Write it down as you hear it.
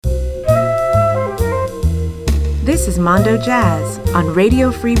This is Mondo Jazz on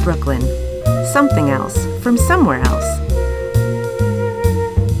Radio Free Brooklyn. Something else from somewhere else.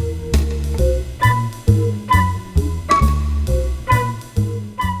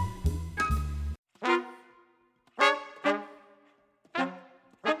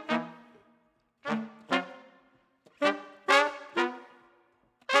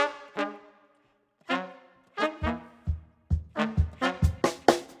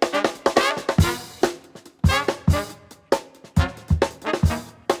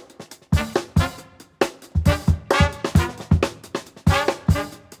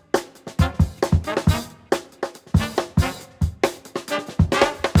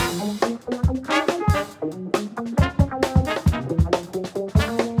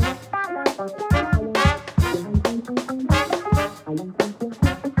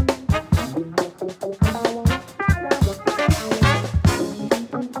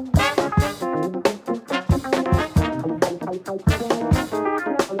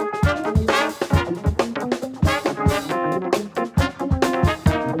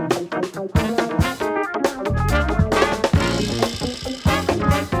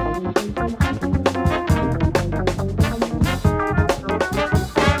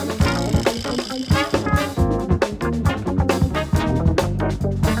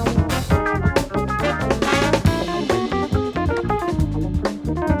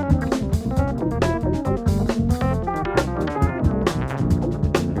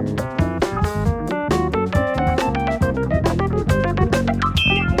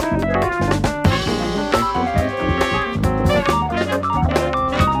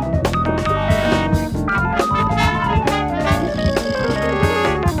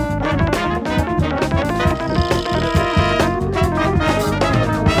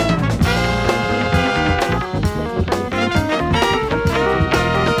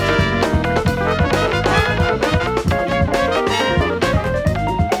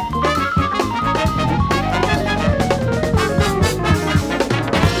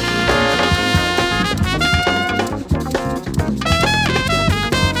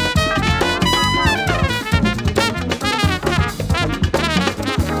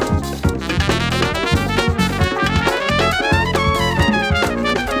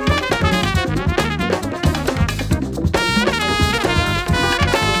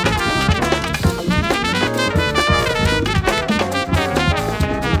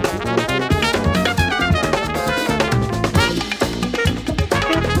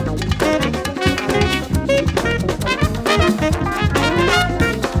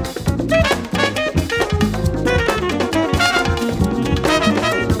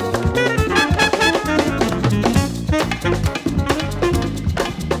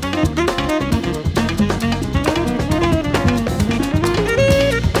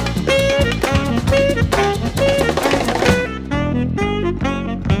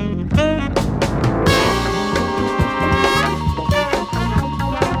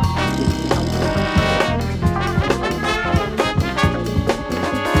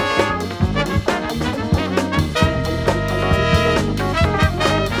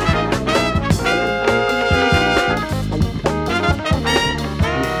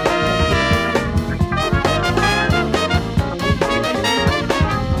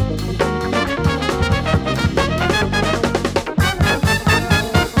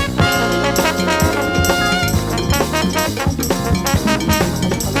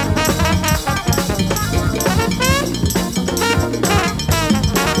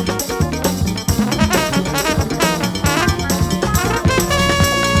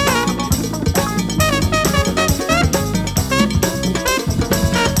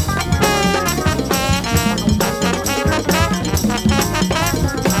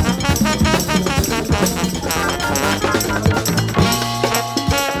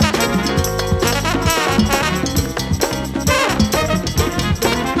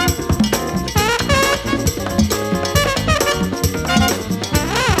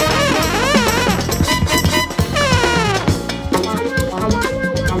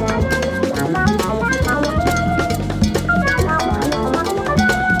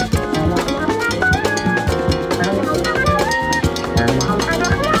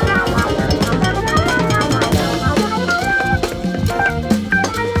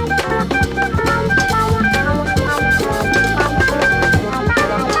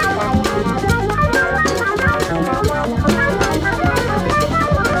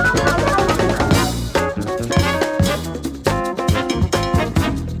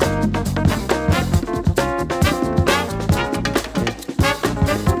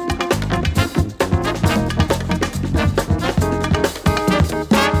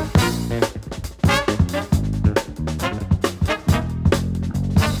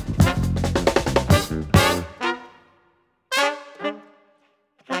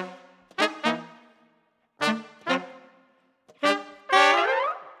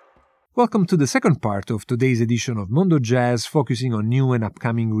 Welcome to the second part of today's edition of Mondo Jazz, focusing on new and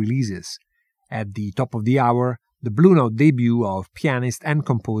upcoming releases. At the top of the hour, the Blue Note debut of pianist and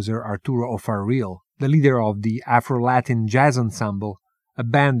composer Arturo O'Farrill, the leader of the Afro-Latin Jazz Ensemble, a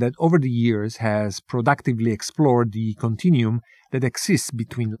band that over the years has productively explored the continuum that exists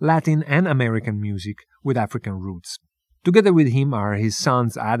between Latin and American music with African roots. Together with him are his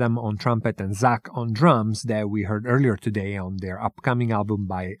sons Adam on trumpet and Zach on drums that we heard earlier today on their upcoming album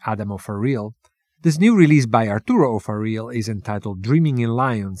by Adam O'Farrill. This new release by Arturo O'Farrill is entitled Dreaming in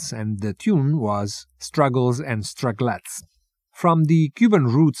Lions, and the tune was Struggles and Strugglettes. From the Cuban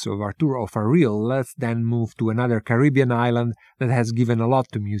roots of Arturo O'Farrill, let's then move to another Caribbean island that has given a lot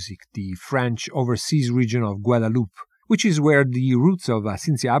to music, the French overseas region of Guadeloupe, which is where the roots of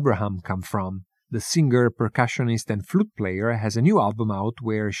Cynthia Abraham come from. The singer, percussionist, and flute player has a new album out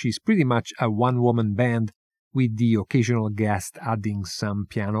where she's pretty much a one-woman band, with the occasional guest adding some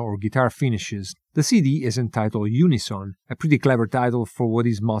piano or guitar finishes. The CD is entitled Unison, a pretty clever title for what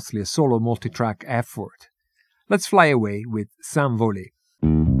is mostly a solo multi-track effort. Let's fly away with S'envoler.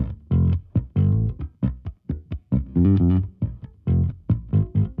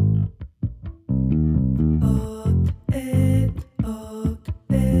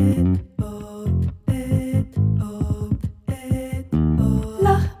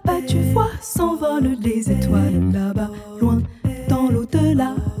 Là-bas tu vois s'envolent des étoiles, là-bas, loin dans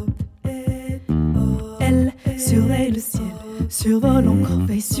l'au-delà. Elle surveille le ciel, survole encore,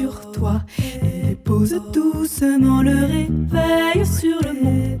 veille sur toi et dépose doucement le réveil sur le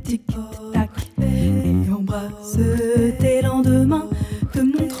mont tic-tac et embrasse tes lendemains te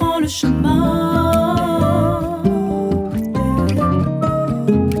montrant le chemin.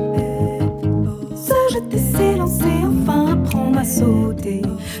 Se jeter, s'élancer, enfin apprendre à sauter,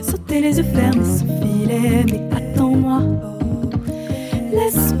 sauter les yeux fermés sans filet, mais attends-moi,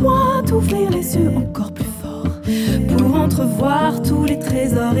 laisse-moi t'ouvrir les yeux encore plus fort pour entrevoir tous les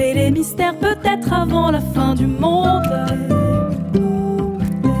trésors et les mystères, peut-être avant la fin du monde.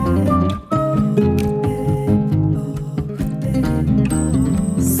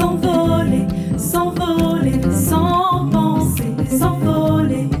 S'envoler, s'envoler, sans penser,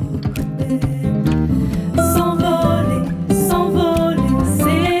 s'envoler. S'envoler, s'envoler,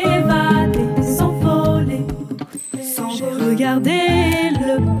 s'évader, s'envoler. J'ai regardé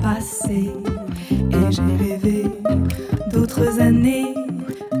le passé et j'ai rêvé d'autres années,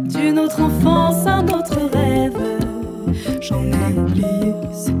 d'une autre enfance, un autre rêve. J'en ai oublié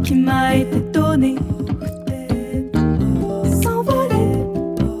ce qui m'a été donné. S'envoler,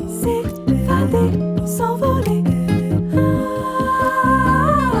 s'évader, s'envoler.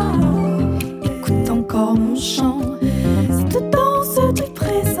 Écoute encore mon chant, cette danse du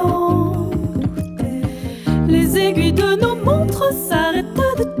présent. Les aiguilles de nos montres s'arrêtent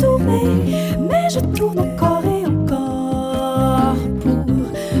de tourner, mais je tourne encore et encore pour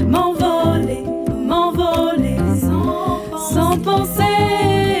m'envoler, m'envoler sans penser.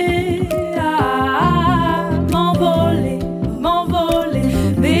 M'envoler, m'envoler,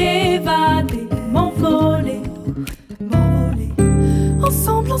 m'évader, m'envoler, m'envoler.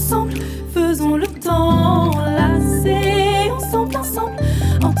 Ensemble, ensemble, faisons le temps enlacé. Ensemble, ensemble,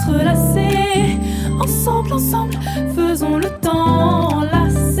 entrelacés. Ensemble, ensemble, faisons le temps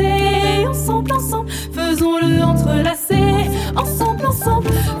enlacé. Ensemble, ensemble, faisons-le entrelacé. Ensemble, ensemble,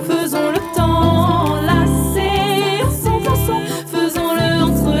 faisons le temps enlacé. Ensemble, ensemble, faisons-le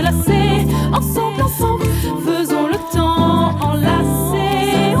entrelacé. Ensemble, ensemble, faisons le temps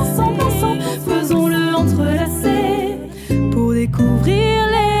enlacé. Ensemble, ensemble, faisons-le entrelacé. Pour découvrir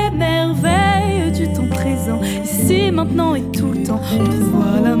les merveilles du temps présent, ici, maintenant et tout le temps. Pour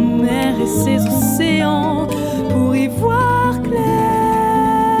voir la mer et ses océans, pour y voir clair,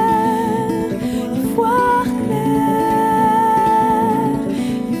 y voir clair,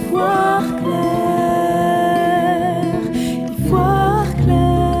 y voir clair, y voir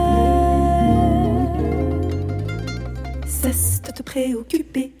clair. Cesse de te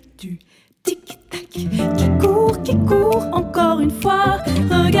préoccuper du tic-tac qui court encore une fois.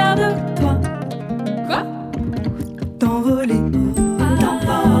 Regarde-toi. Quoi? T'envoler,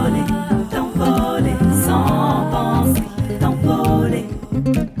 t'envoler, t'envoler sans penser, t'envoler,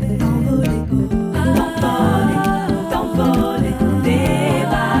 t'envoler, t'envoler, t'envoler,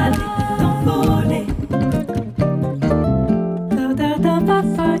 t'évader, t'envoler.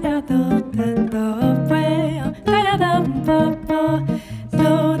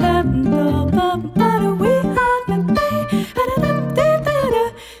 S'envoler,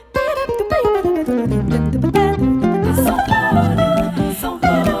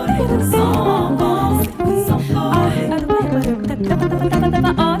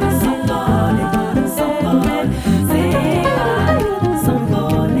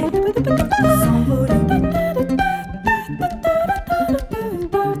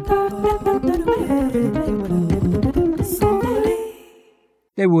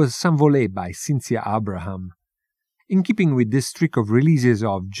 There was S'Envolé by Cynthia Abraham. In keeping with this streak of releases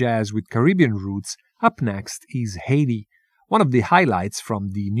of jazz with Caribbean roots, up next is Haiti, one of the highlights from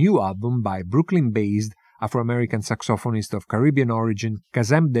the new album by Brooklyn-based Afro-American saxophonist of Caribbean origin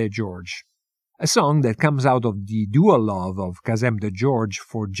Kazem DeGeorge. A song that comes out of the dual love of Kazem DeGeorge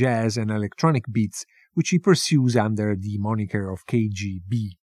for jazz and electronic beats, which he pursues under the moniker of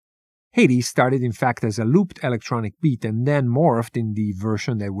KGB. Haiti started in fact as a looped electronic beat and then morphed in the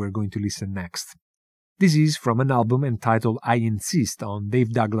version that we're going to listen next. This is from an album entitled I Insist on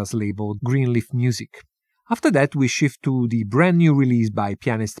Dave Douglas' label Greenleaf Music. After that, we shift to the brand new release by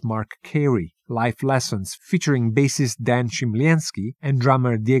pianist Mark Carey, Life Lessons, featuring bassist Dan Chimliansky and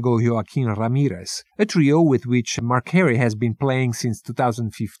drummer Diego Joaquin Ramirez, a trio with which Mark Carey has been playing since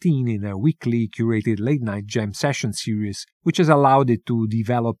 2015 in a weekly curated late-night jam session series, which has allowed it to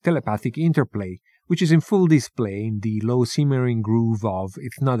develop telepathic interplay, which is in full display in the low-simmering groove of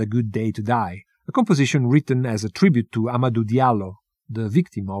It's Not a Good Day to Die, a composition written as a tribute to Amadou Diallo, the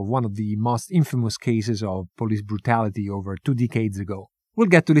victim of one of the most infamous cases of police brutality over 2 decades ago. We'll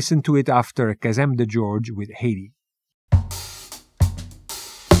get to listen to it after Kazem DeGeorge with Haiti.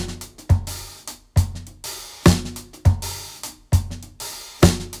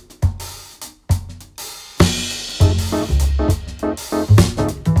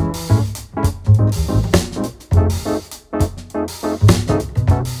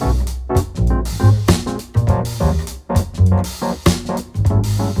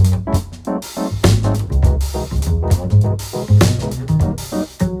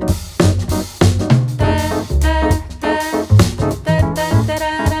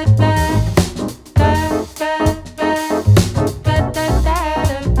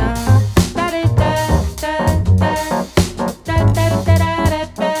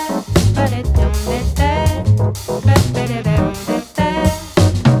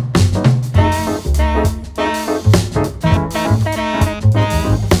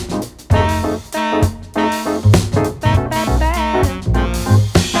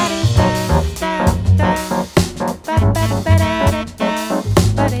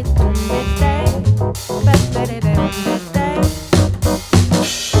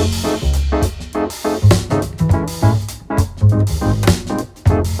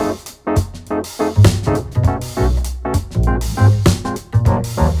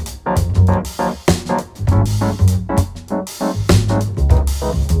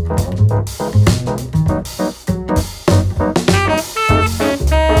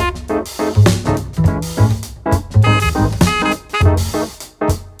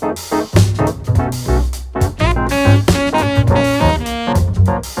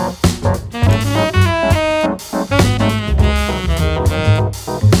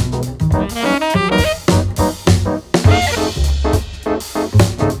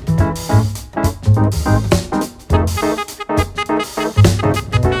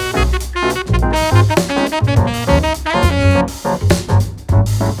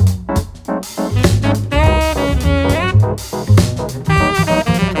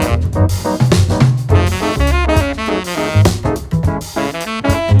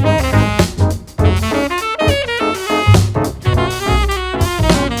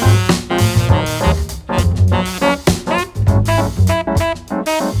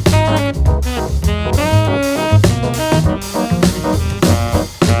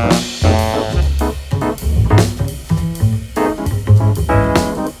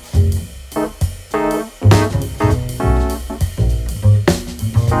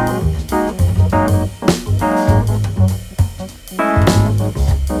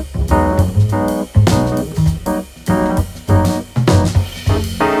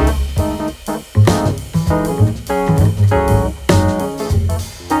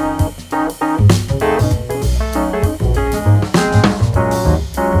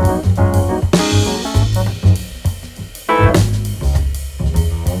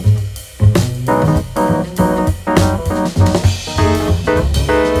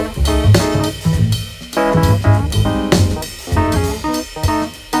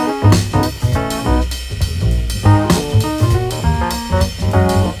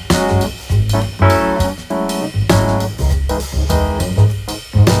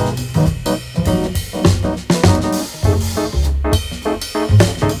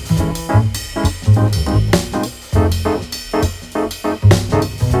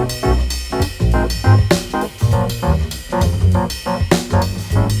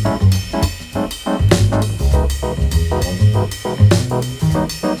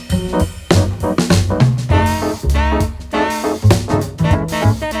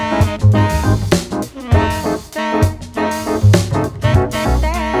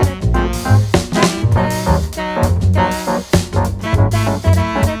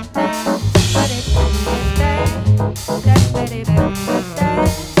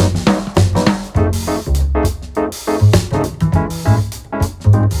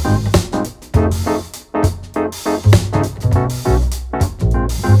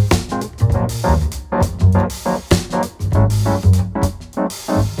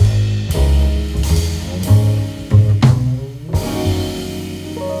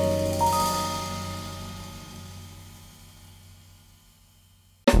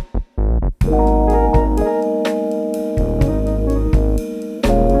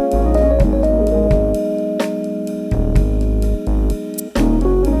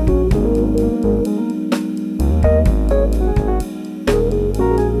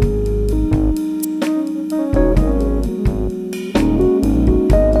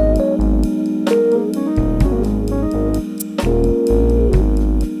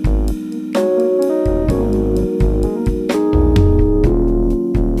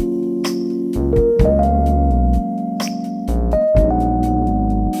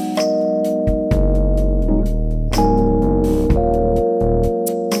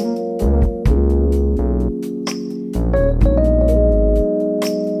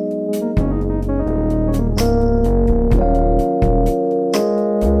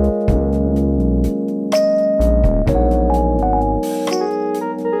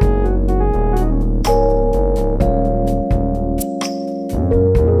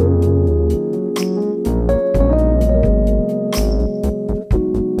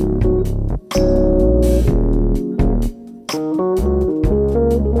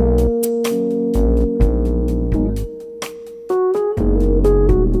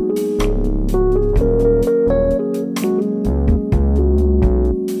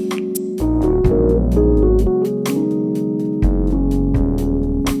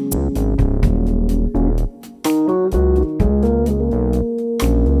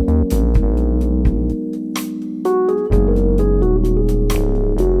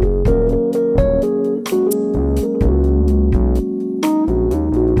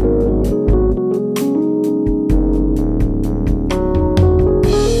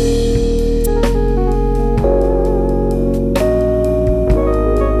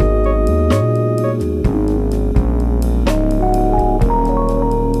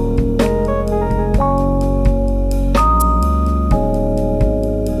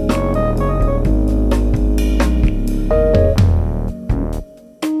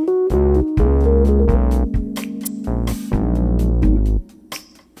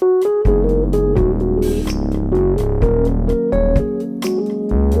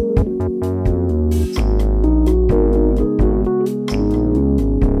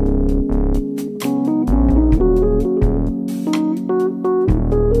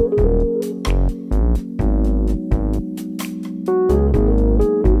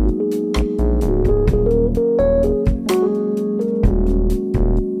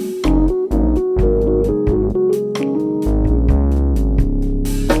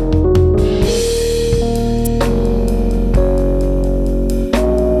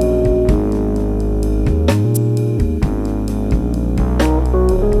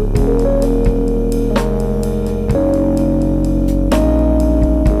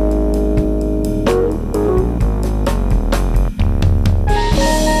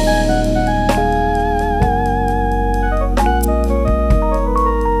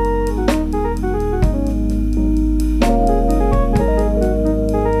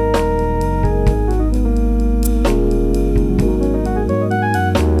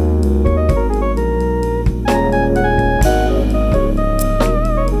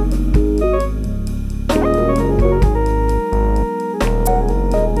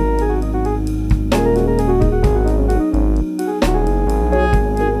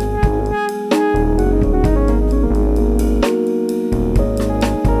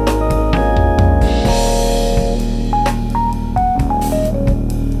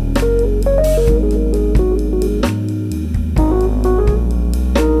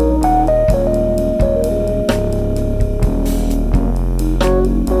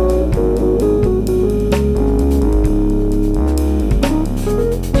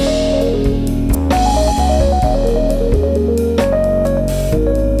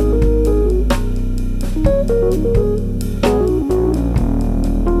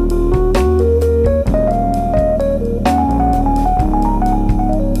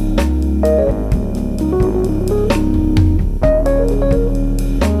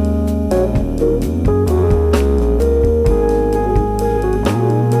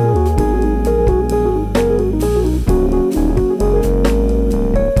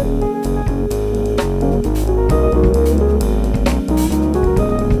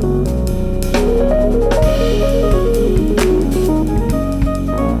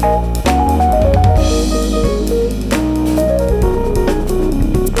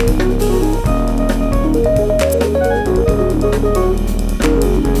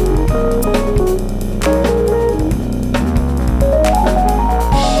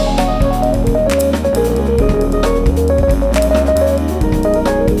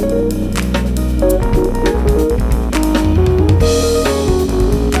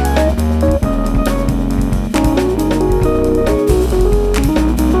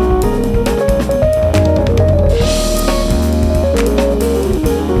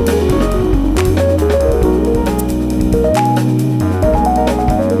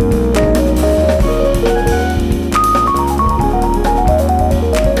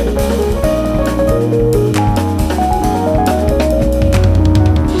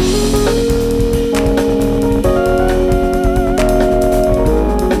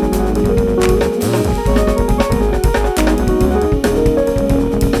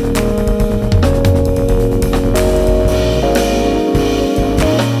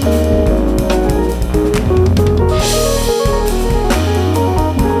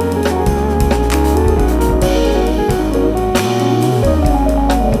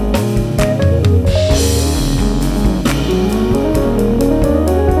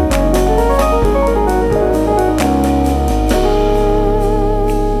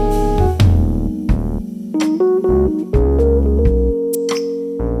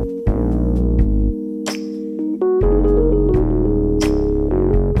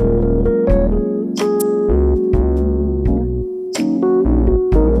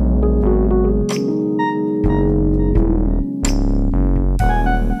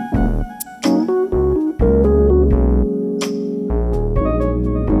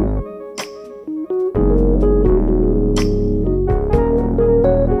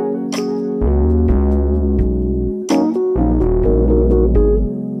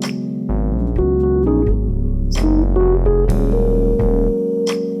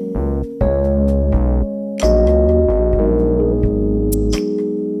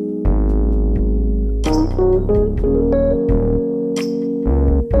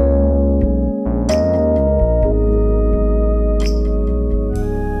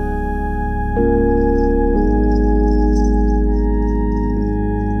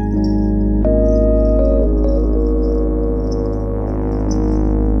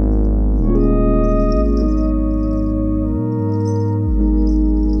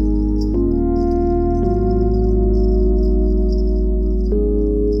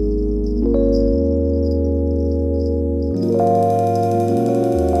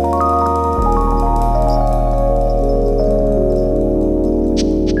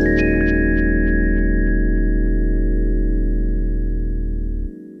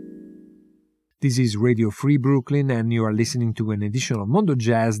 This is Radio Free Brooklyn, and you are listening to an edition of Mondo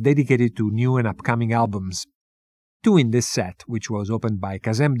Jazz dedicated to new and upcoming albums. Two in this set, which was opened by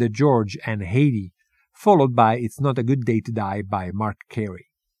Kazem DeGeorge and Haiti, followed by It's Not a Good Day to Die by Mark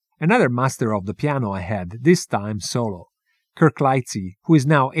Carey. Another master of the piano ahead, this time solo. Kirk Lightsey, who is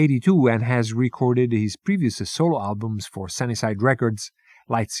now 82 and has recorded his previous solo albums for Sunnyside Records,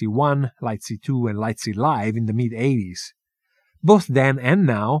 Lightsey 1, Lightsey 2, and Lightsey Live in the mid-80s. Both then and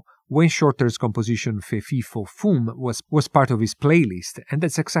now, Wayne Shorter's composition Fe Fi Fo Fum was part of his playlist, and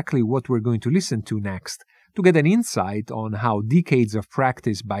that's exactly what we're going to listen to next, to get an insight on how decades of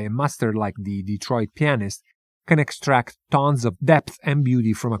practice by a master like the Detroit pianist can extract tons of depth and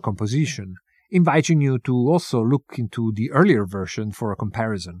beauty from a composition, inviting you to also look into the earlier version for a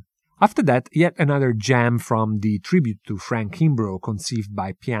comparison. After that, yet another jam from the tribute to Frank Kimbrough conceived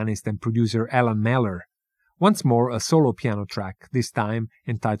by pianist and producer Alan Meller. Once more, a solo piano track, this time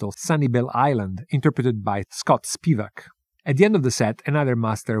entitled Sunnybell Island, interpreted by Scott Spivak. At the end of the set, another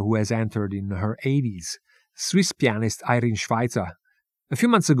master who has entered in her 80s, Swiss pianist Irene Schweitzer. A few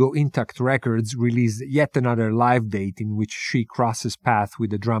months ago, Intact Records released yet another live date in which she crosses paths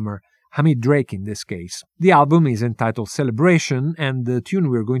with the drummer Hamid Drake in this case. The album is entitled Celebration, and the tune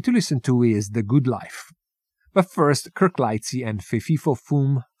we're going to listen to is The Good Life. But first, Kirk Lightsey and Fe Fi Fo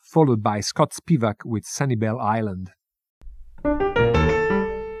Fum, followed by Scott Spivak with Sunnybell Island.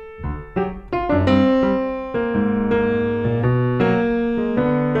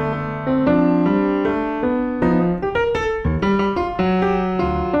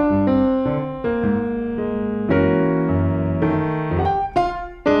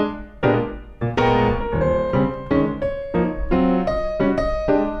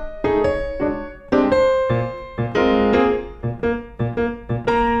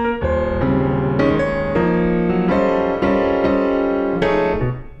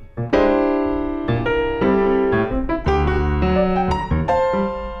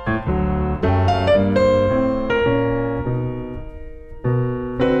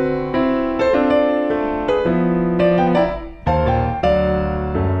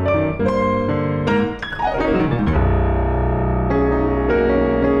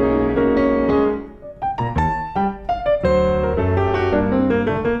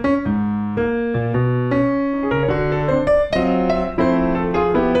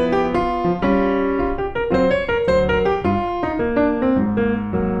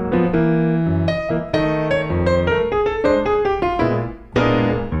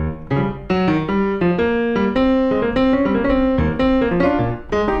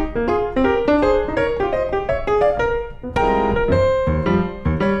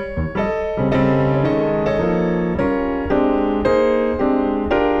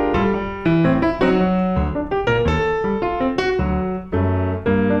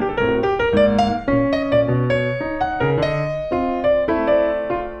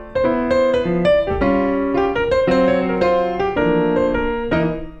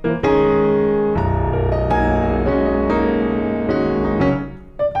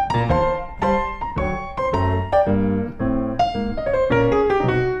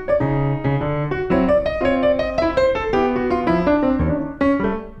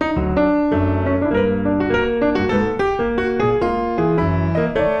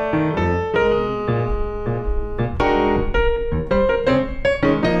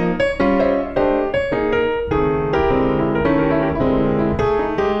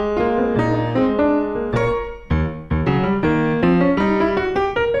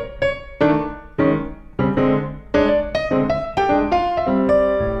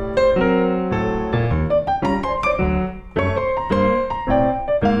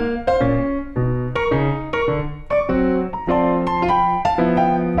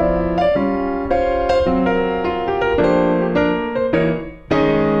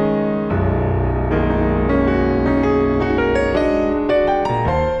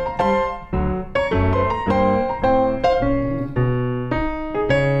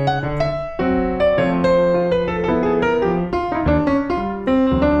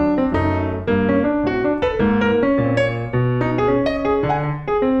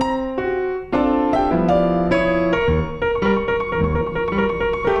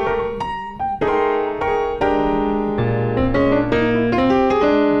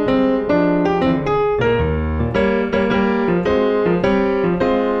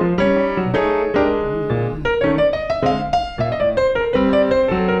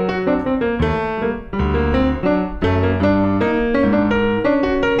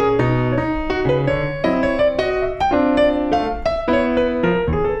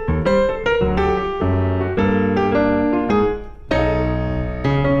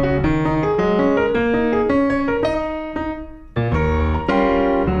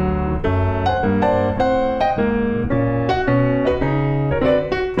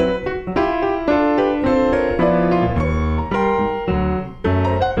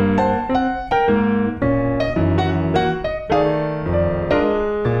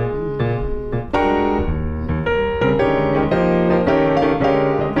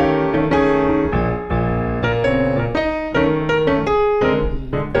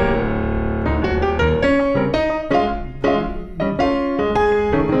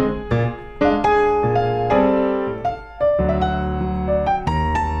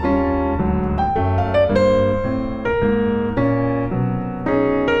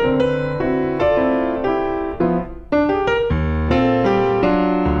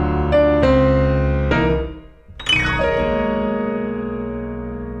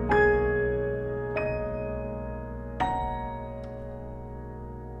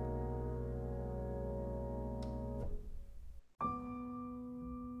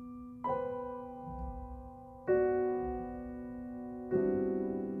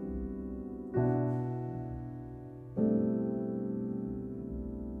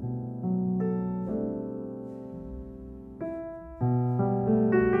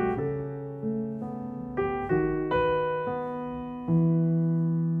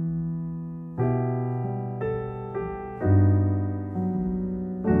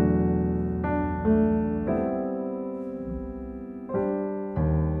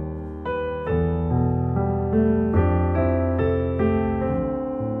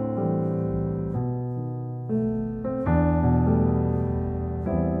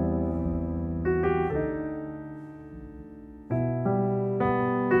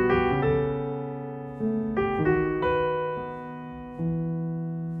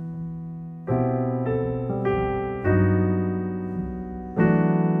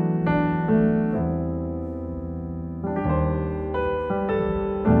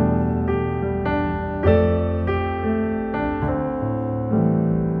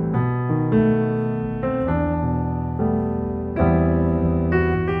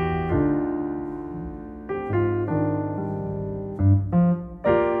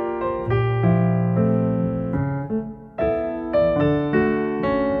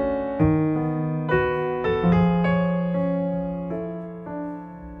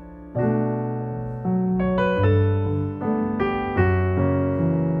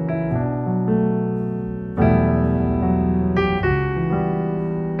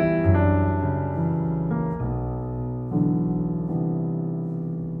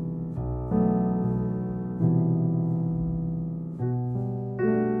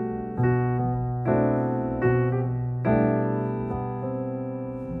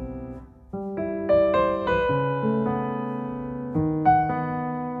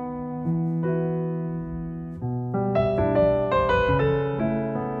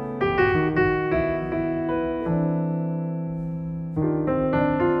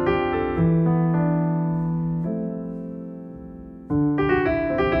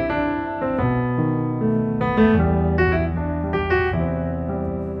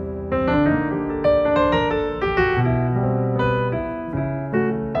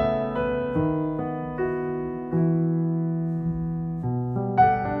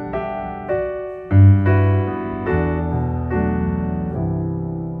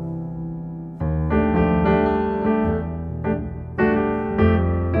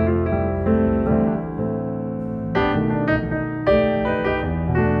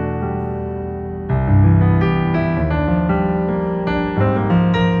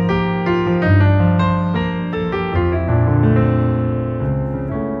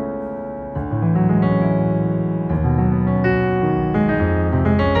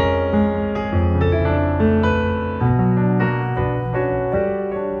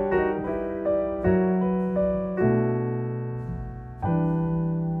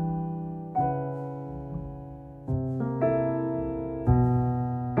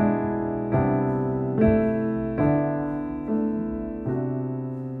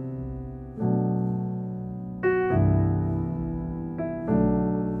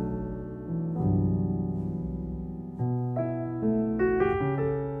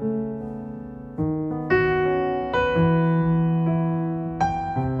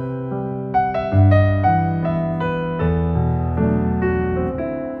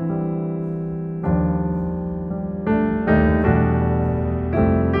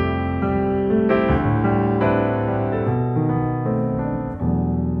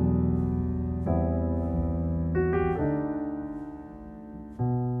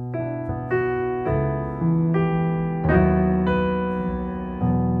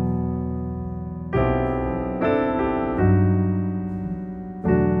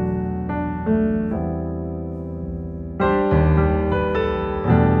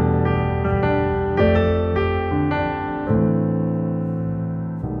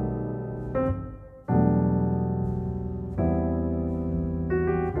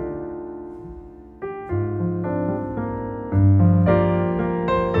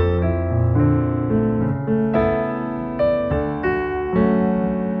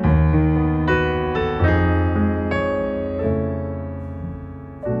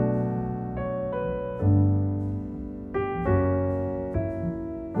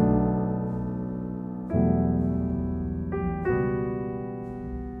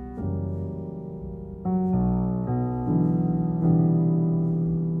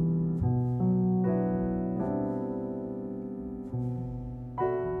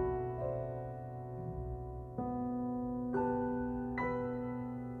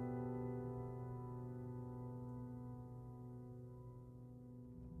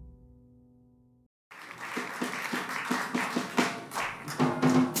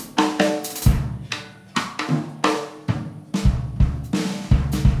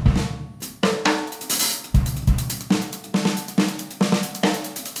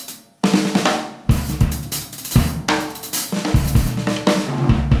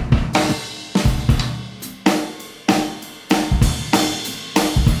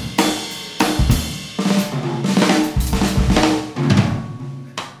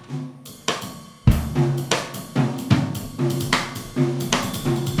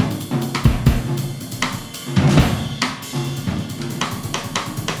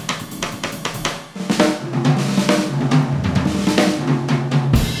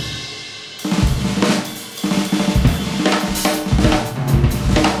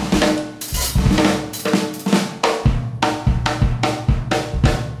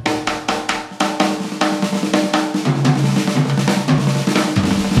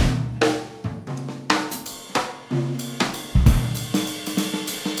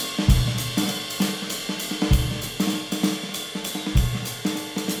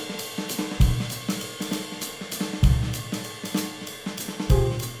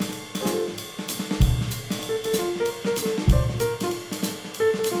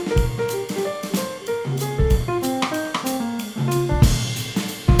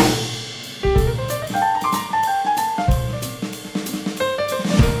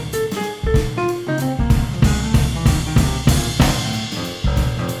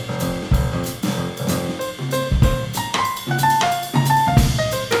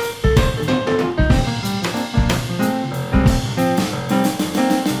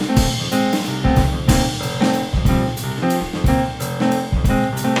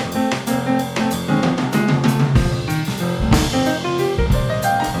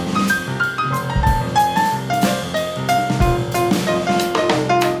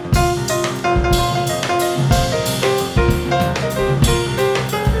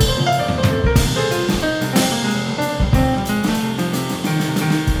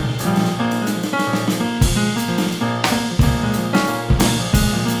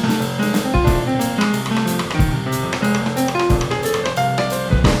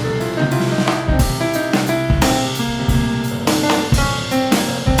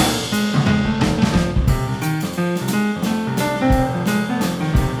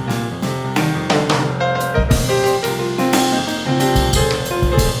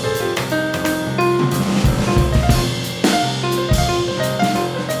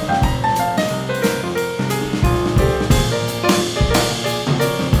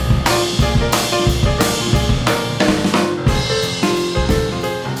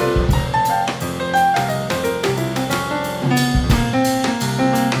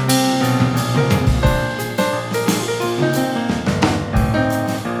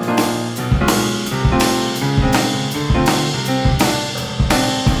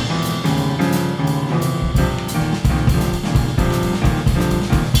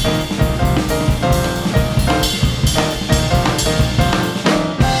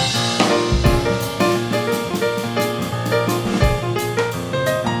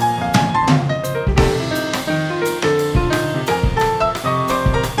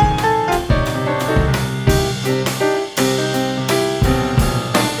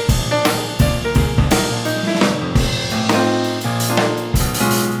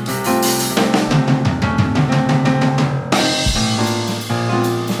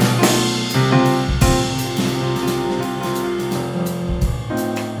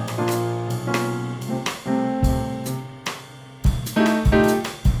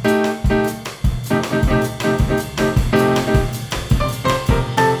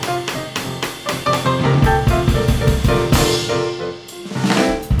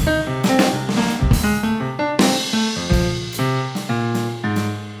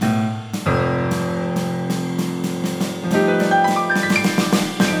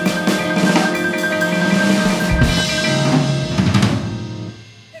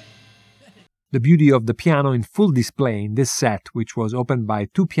 The beauty of the piano in full display in this set, which was opened by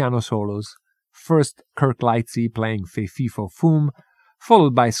 2 piano solos, first Kirk Lightsey playing Fais Fifo Fum,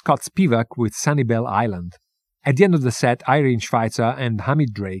 followed by Scott Spivak with Sunnybell Island. At the end of the set, Irene Schweitzer and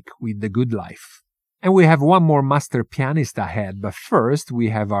Hamid Drake with The Good Life. And we have one more master pianist ahead, but first we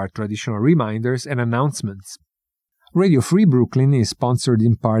have our traditional reminders and announcements. Radio Free Brooklyn is sponsored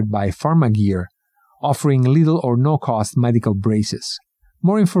in part by PharmaGear, offering little or no cost medical braces.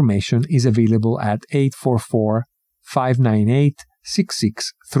 More information is available at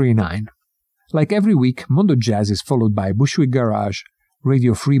 844-598-6639. Like every week, Mondo Jazz is followed by Bushwick Garage,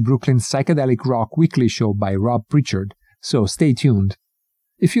 Radio Free Brooklyn's psychedelic rock weekly show by Rob Pritchard, so stay tuned.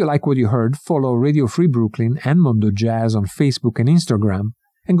 If you like what you heard, follow Radio Free Brooklyn and Mondo Jazz on Facebook and Instagram,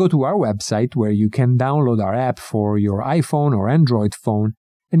 and go to our website where you can download our app for your iPhone or Android phone,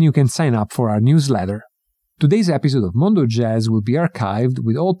 and you can sign up for our newsletter. Today's episode of Mondo Jazz will be archived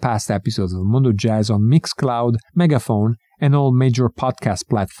with all past episodes of Mondo Jazz on Mixcloud, Megaphone, and all major podcast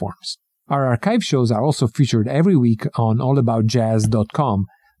platforms. Our archive shows are also featured every week on allaboutjazz.com,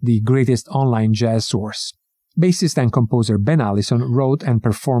 the greatest online jazz source. Bassist and composer Ben Allison wrote and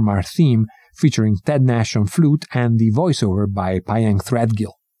performed our theme, featuring Ted Nash on flute and the voiceover by Payang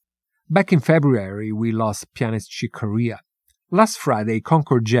Threadgill. Back in February, we lost pianist Chick Corea. Last Friday,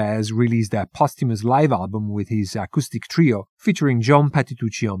 Concord Jazz released a posthumous live album with his acoustic trio, featuring John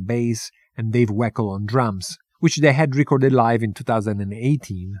Patitucci on bass and Dave Weckl on drums, which they had recorded live in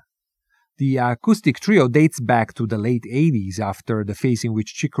 2018. The acoustic trio dates back to the late 80s, after the phase in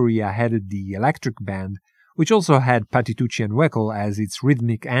which Chick Corea headed the electric band, which also had Patitucci and Weckl as its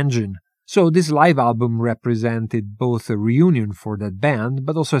rhythmic engine. So this live album represented both a reunion for that band,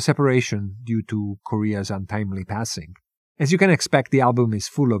 but also a separation due to Corea's untimely passing. As you can expect, the album is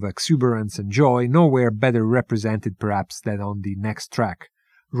full of exuberance and joy, nowhere better represented perhaps than on the next track,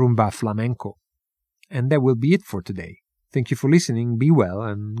 Rumba Flamenco. And that will be it for today. Thank you for listening, be well,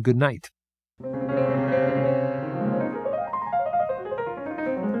 and good night.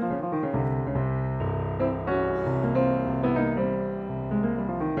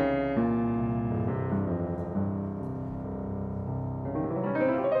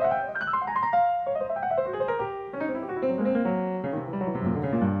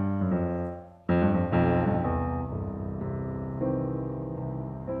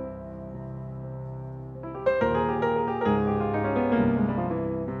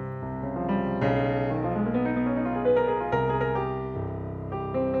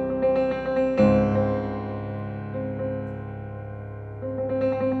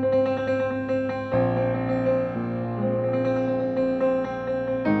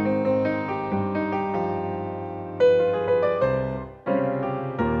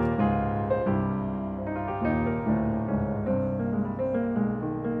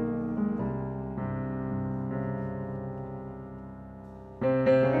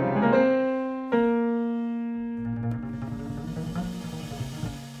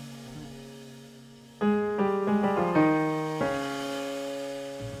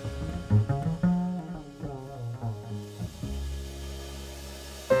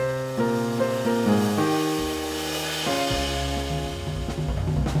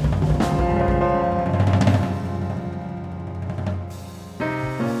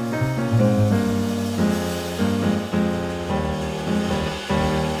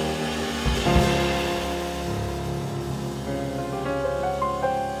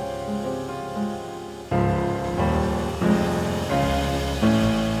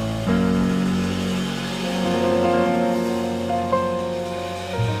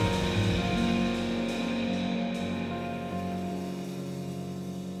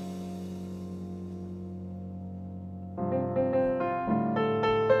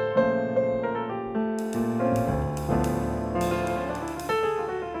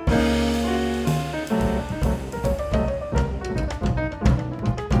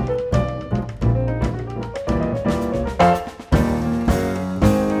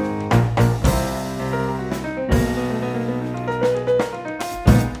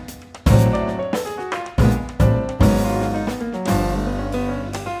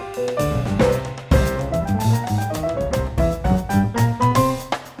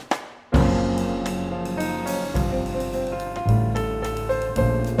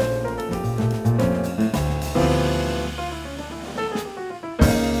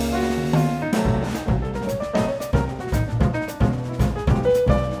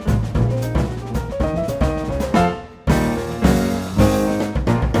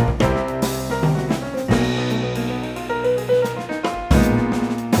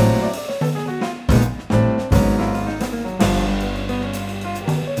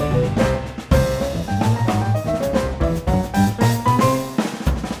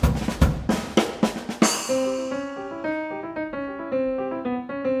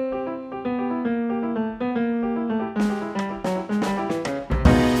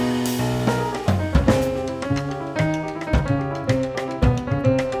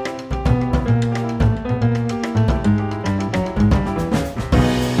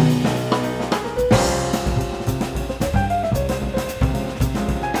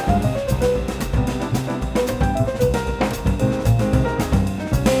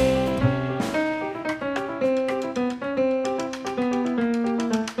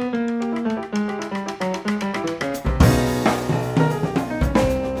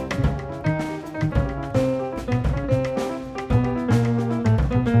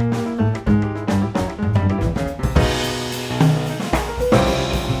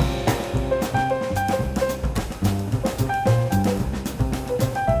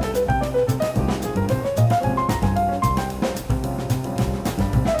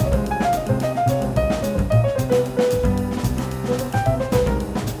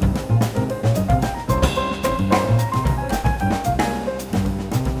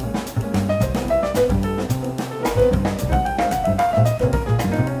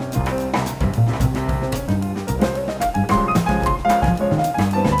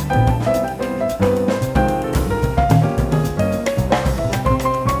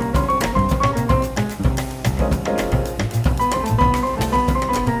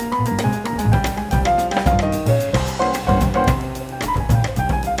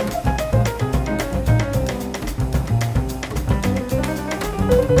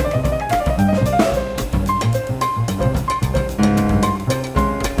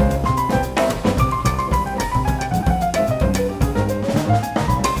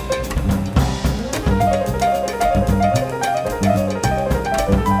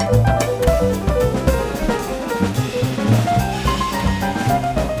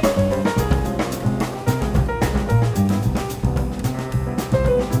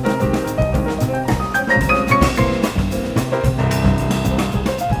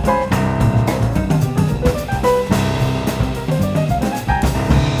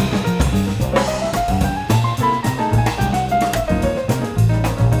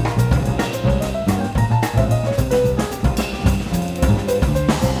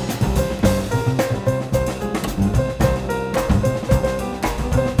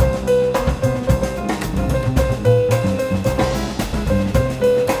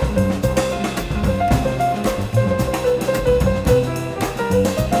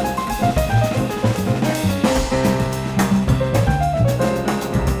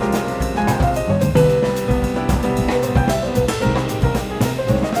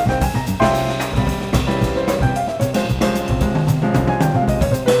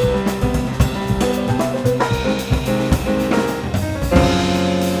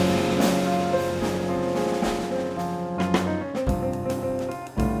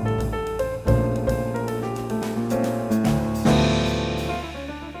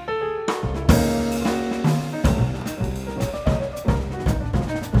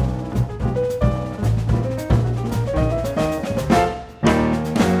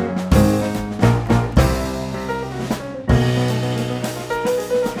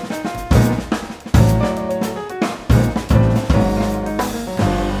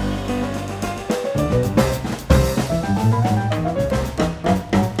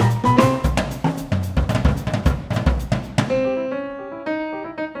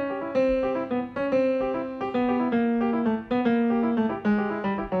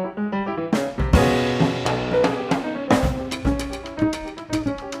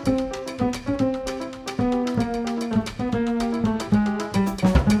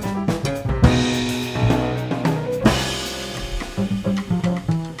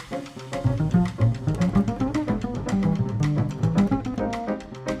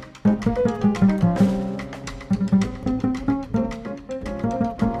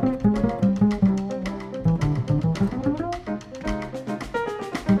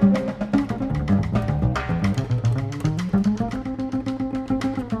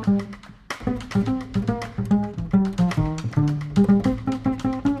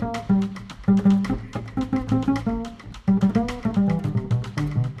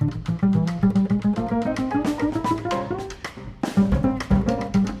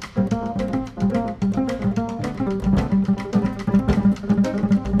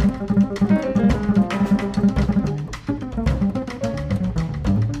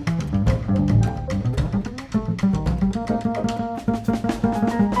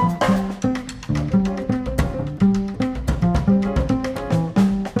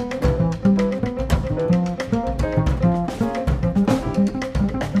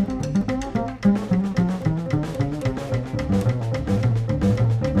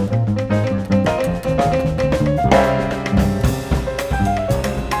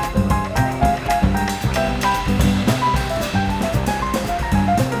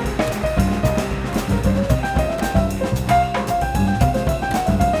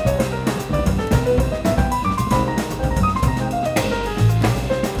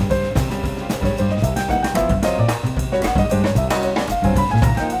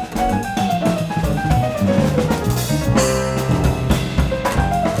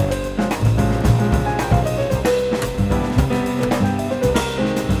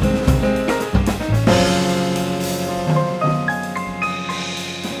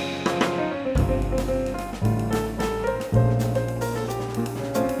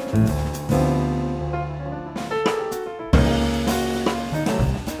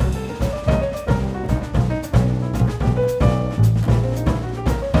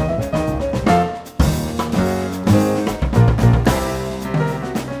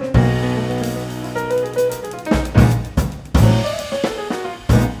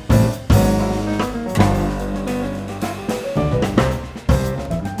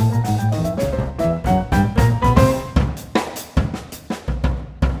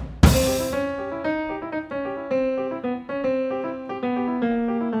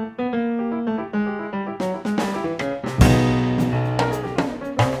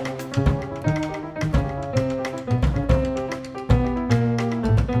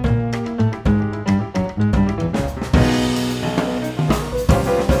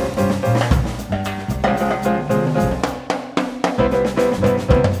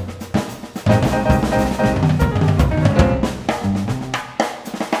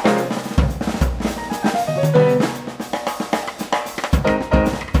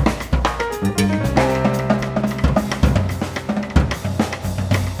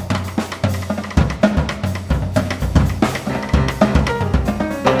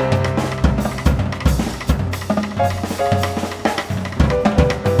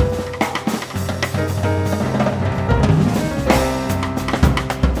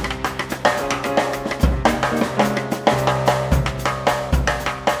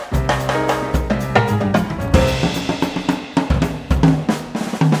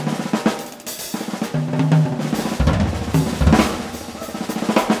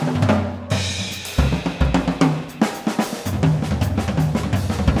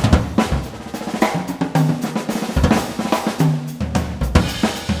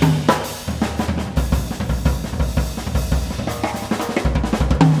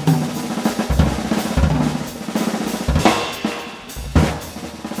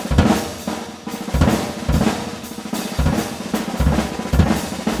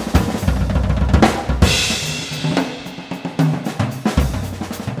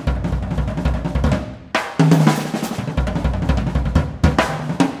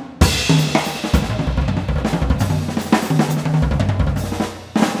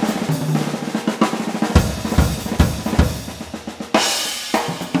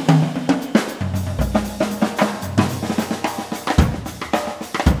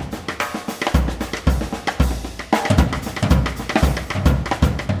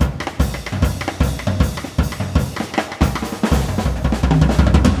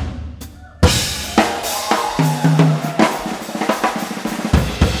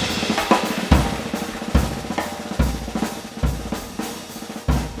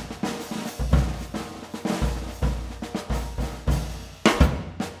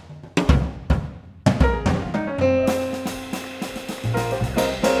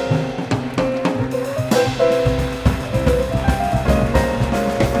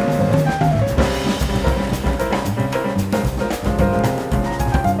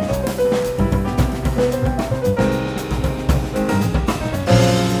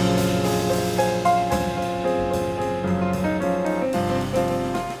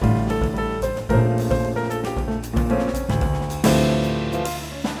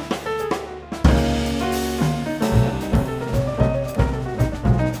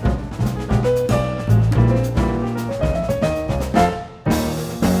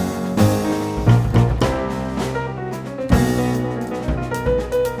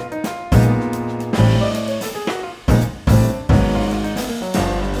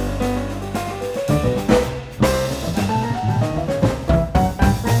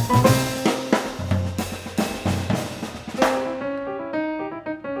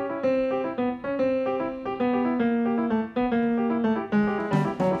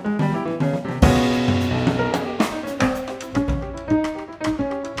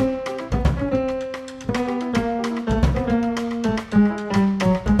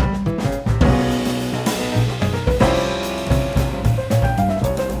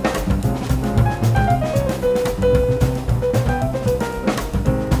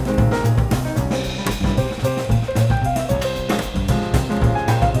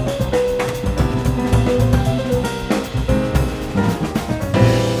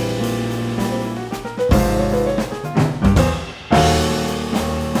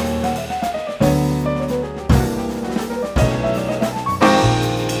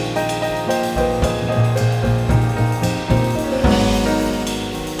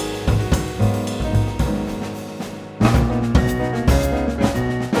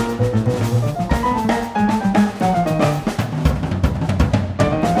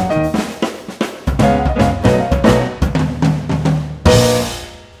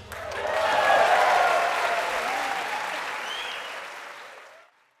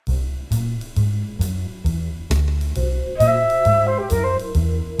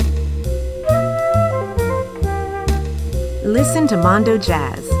 Listen to Mondo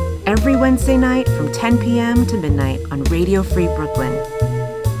Jazz every Wednesday night from 10 p.m. to midnight on Radio Free Brooklyn.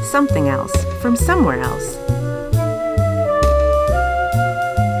 Something else from somewhere else.